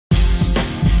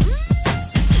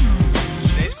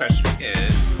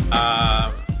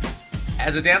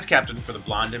As a dance captain for the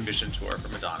Blonde Ambition tour for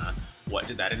Madonna, what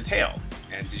did that entail?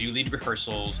 And did you lead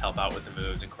rehearsals, help out with the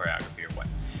moves and choreography, or what?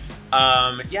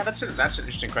 Yeah, that's an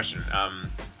interesting question.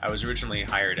 I was originally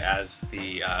hired as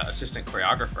the assistant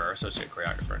choreographer, associate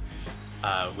choreographer,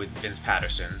 with Vince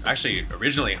Patterson. Actually,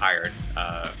 originally hired,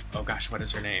 oh gosh, what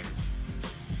is her name?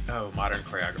 Oh, modern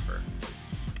choreographer.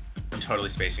 I'm totally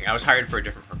spacing. I was hired for a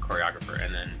different choreographer,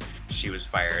 and then she was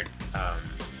fired.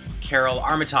 Carol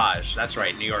Armitage, that's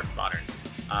right, New York Modern.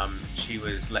 She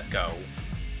was let go.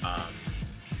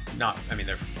 I mean,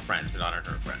 they're friends, Madonna and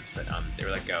her friends, but they were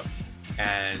let go.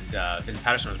 And Vince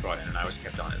Patterson was brought in, and I was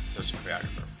kept on as associate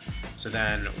choreographer. So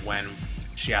then when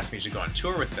she asked me to go on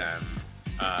tour with them,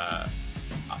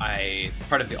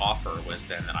 part of the offer was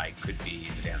then that I could be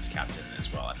the dance captain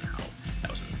as well. I don't know how that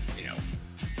wasn't, you know,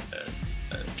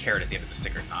 a carrot at the end of the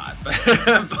stick or not,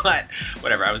 but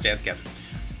whatever, I was dance captain.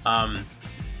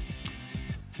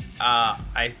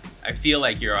 I feel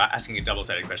like you're asking a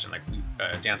double-sided question. Like,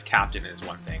 dance captain is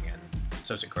one thing, and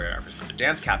associate choreographer is another.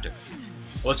 Dance captain.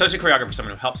 Well, associate choreographer is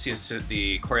someone who helps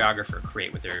the choreographer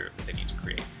create what they need to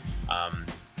create.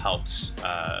 Helps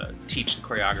teach the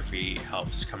choreography,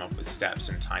 helps come up with steps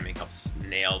and timing, helps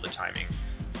nail the timing,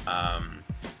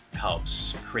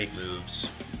 helps create moves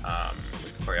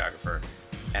with the choreographer,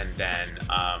 and then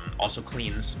also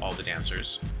cleans all the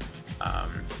dancers.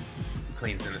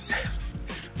 Cleans in the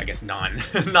I guess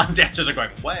non-dancers are going,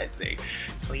 what? They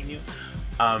clean you?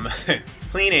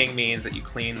 Cleaning means that you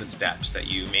clean the steps, that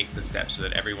you make the steps so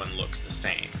that everyone looks the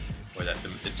same, or that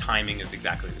the timing is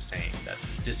exactly the same, that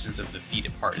the distance of the feet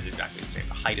apart is exactly the same,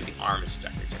 the height of the arm is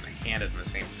exactly the same, the hand is in the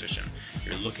same position,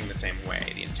 you're looking the same way,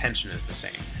 the intention is the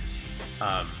same.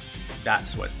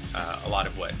 That's what a lot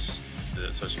of what the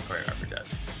associate choreographer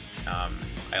does.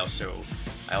 I also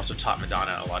taught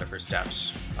Madonna a lot of her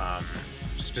steps,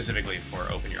 specifically for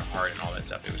Open Your Heart and all that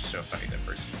stuff. It was so funny.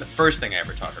 The first thing I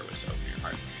ever taught her was Open Your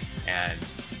Heart, and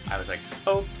I was like,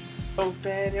 oh,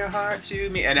 open your heart to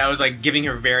me, and I was like giving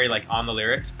her very like on the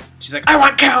lyrics. She's like, I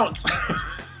want counts. I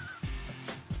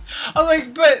was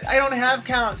like, but I don't have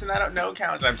counts and I don't know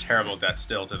counts. I'm terrible at that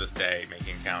still to this day,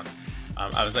 making counts.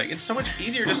 I was like, it's so much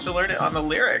easier just to learn it on the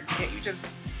lyrics. Can't you just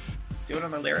do it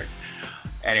on the lyrics?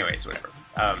 Anyways, whatever.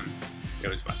 It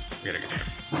was fun. We had a good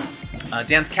time.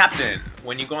 Dance captain.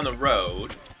 When you go on the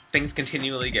road, things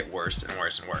continually get worse and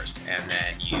worse and worse, and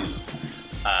then you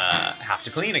have to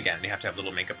clean again. You have to have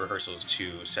little makeup rehearsals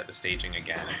to set the staging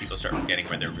again, and people start forgetting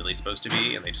where they're really supposed to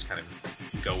be, and they just kind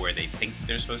of go where they think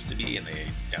they're supposed to be, and they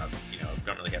don't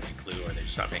really have any clue, or they're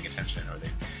just not paying attention, or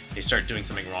they start doing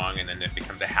something wrong, and then it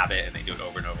becomes a habit, and they do it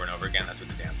over and over and over again. That's when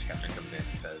the dance captain comes in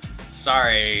and says,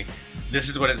 sorry, this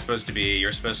is what it's supposed to be,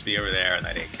 you're supposed to be over there, and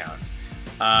that didn't count.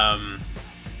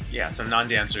 Yeah, so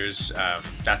non-dancers,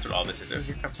 that's what all this is. Oh,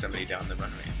 here comes somebody down the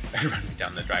runway,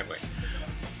 down the driveway.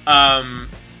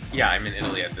 Yeah, I'm in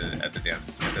Italy at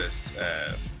this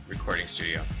recording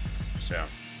studio. So,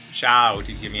 ciao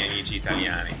tutti i miei amici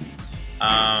italiani.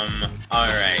 All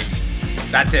right,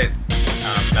 that's it.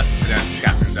 That's what the dance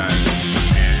captain does.